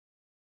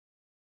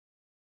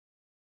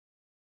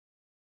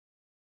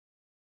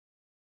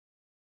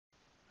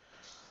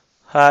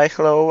Hi,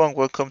 hello, and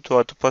welcome to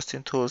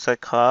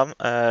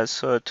autopostingtools.com.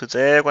 So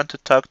today I want to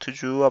talk to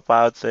you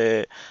about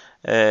the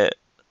uh,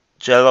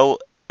 Yellow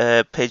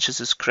Pages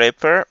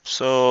scraper.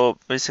 So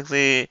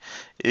basically,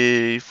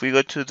 if we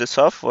go to the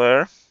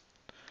software,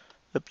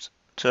 oops,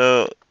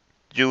 so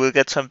you will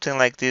get something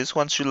like this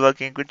once you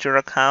log in with your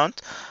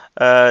account.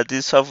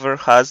 This software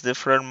has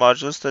different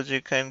modules that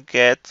you can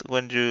get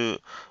when you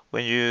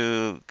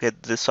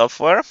get the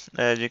software.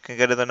 You can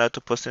get it on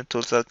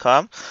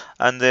autopostingtools.com,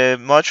 and the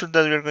module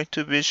that we're going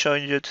to be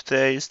showing you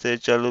today is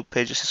the Yellow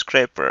Pages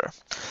scraper.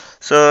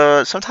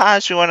 So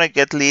sometimes you want to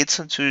get leads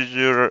into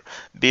your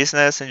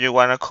business and you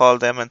want to call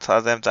them and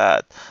tell them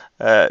that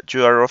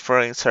you are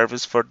offering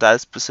service for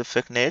that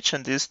specific niche,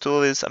 and this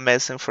tool is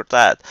amazing for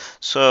that.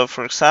 So,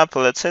 for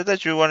example, let's say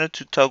that you wanted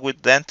to talk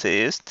with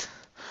dentist.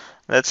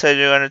 Let's say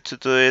you wanted to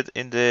do it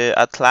in the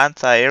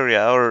Atlanta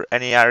area or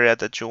any area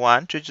that you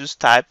want. You just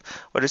type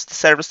what is the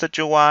service that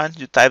you want,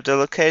 you type the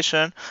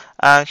location,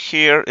 and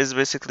here is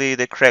basically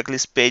the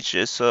Craigslist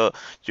pages. So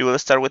you will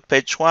start with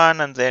page 1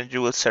 and then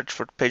you will search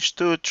for page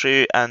 2,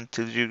 3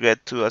 until you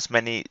get to as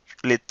many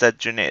leads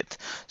that you need.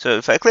 So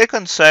if I click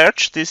on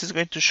search, this is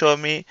going to show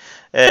me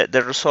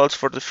the results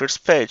for the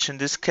first page. In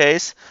this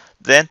case,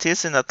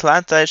 dentist in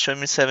Atlanta showed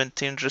me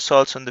 17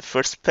 results on the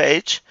first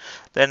page.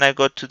 Then I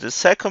go to the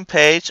second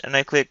page and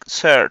I click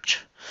search.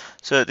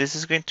 So this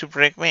is going to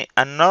bring me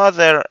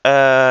another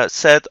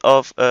set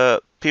of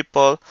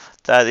people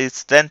that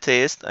is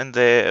dentist in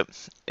the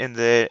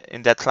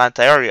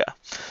Atlanta area.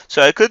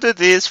 So I could do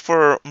this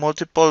for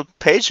multiple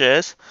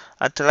pages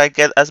until I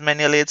get as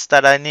many leads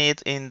that I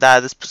need in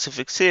that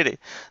specific city.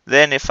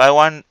 Then if I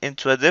want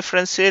into a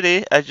different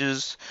city, I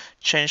just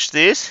change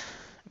this,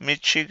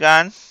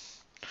 Michigan,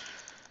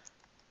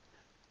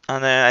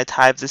 and then I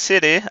type the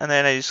city, and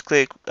then I just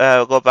click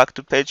go back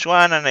to page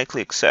 1 and I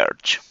click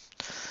search.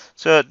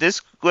 So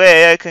this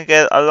way I can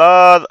get a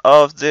lot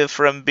of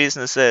different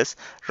businesses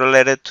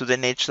related to the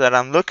niche that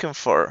I'm looking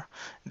for.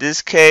 In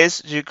this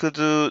case, you could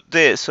do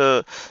this.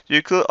 So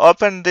you could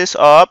open this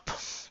up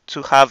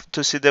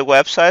to see the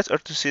website or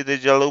to see the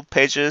Yellow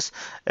Pages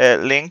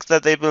link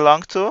that they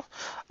belong to.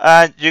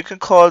 And you can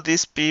call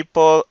these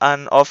people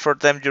and offer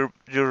them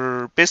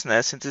your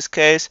business. In this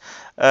case,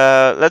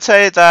 let's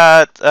say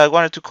that I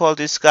wanted to call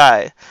this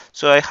guy.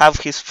 So I have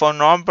his phone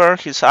number,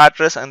 his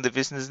address, and the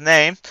business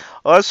name.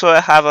 Also, I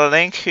have a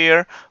link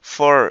here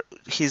for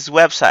his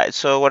website.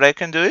 So what I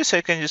can do is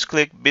I can just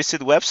click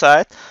visit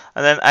website,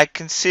 and then I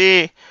can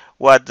see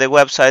what the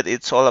website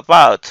is all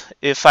about.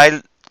 If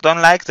I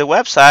don't like the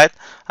website,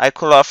 I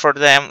could offer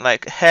them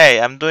like, hey,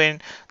 I'm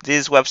doing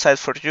this website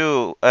for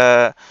you.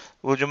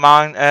 Would you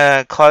mind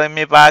calling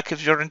me back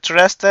if you're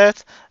interested?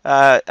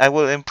 I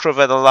will improve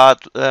it a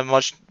lot,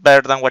 much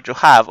better than what you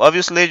have.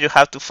 Obviously, you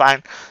have to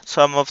find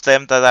some of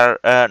them that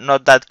are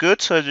not that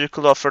good, so you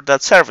could offer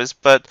that service.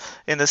 But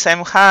in the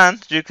same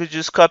hand, you could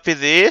just copy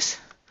this.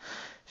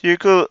 You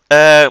could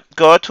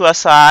go to a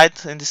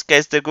site, in this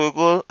case the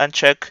Google, and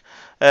check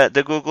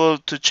the Google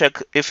to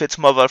check if it's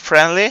mobile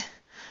friendly.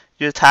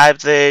 You type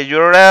the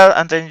URL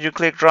and then you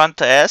click run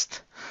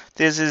test.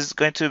 This is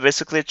going to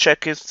basically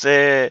check if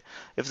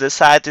the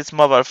site is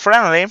mobile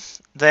friendly.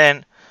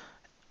 Then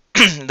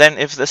then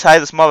if the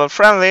site is mobile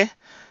friendly,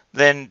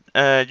 then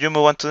you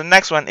move on to the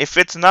next one. If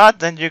it's not,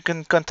 then you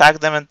can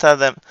contact them and tell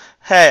them,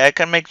 hey, I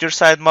can make your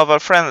site mobile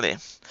friendly.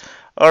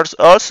 Or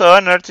also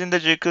another thing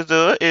that you could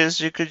do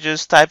is you could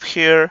just type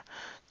here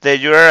the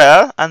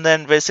URL and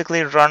then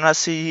basically run a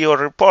CEO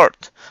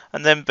report.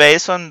 And then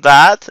based on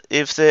that,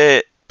 if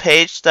the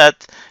page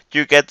that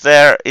you get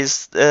there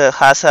is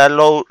has a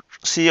low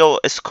SEO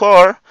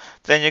score,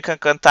 then you can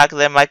contact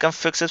them. I can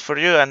fix it for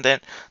you, and then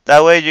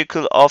that way you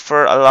could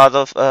offer a lot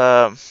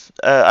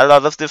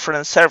of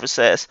different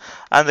services.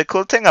 And the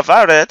cool thing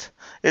about it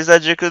is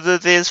that you could do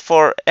this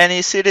for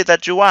any city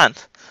that you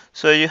want.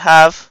 So you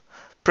have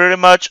pretty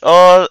much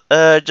all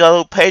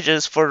Yellow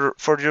Pages for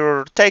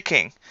your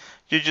taking.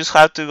 You just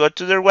have to go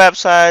to their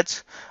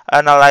websites,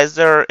 analyze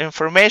their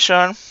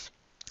information.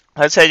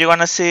 Let's say you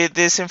want to see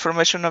this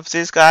information of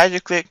this guy, you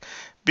click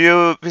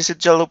view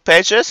visit Yellow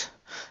Pages.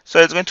 So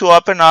it's going to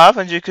open up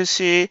and you can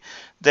see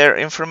their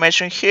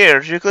information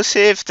here. You can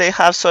see if they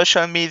have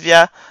social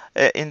media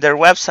in their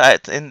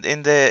website,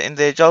 in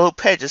the Yellow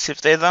Pages.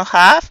 If they don't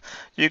have,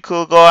 you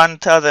could go and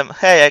tell them,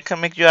 hey, I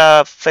can make you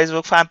a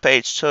Facebook fan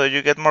page so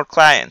you get more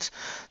clients.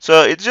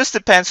 So it just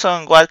depends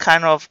on what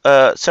kind of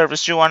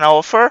service you want to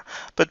offer,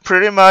 but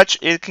pretty much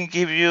it can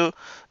give you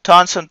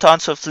tons and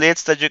tons of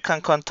leads that you can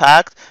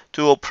contact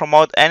to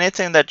promote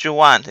anything that you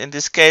want. In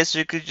this case,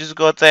 you could just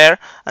go there,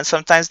 and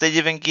sometimes they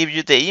even give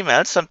you the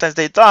email, sometimes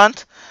they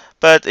don't.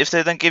 But if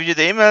they don't give you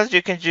the email,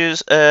 you can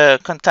just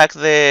contact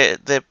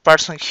the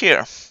person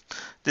here. In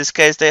this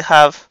case, they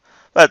have,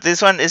 well,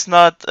 this one is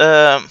not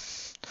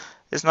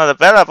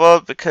available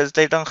because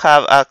they don't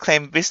have a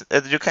claim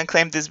business. You can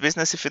claim this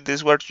business if it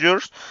is worth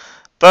yours.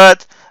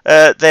 But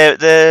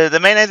the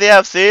main idea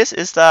of this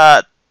is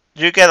that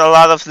you get a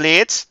lot of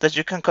leads that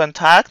you can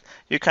contact,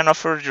 you can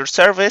offer your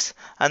service,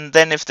 and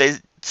then if they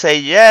say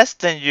yes,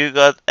 then you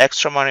got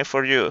extra money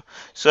for you.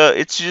 So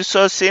it's just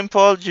so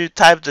simple. You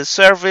type the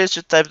service,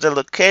 you type the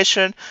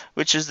location,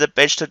 which is the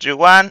page that you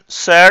want,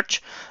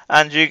 search,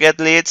 and you get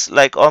leads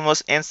like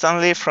almost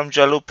instantly from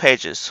Jolu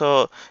pages.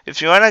 So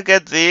if you want to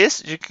get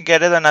this, you can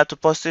get it on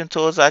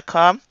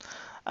autopostingtools.com,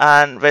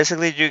 and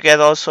basically you get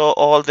also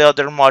all the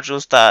other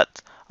modules that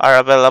are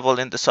available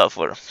in the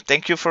software.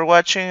 Thank you for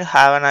watching.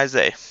 Have a nice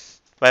day.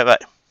 Bye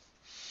bye.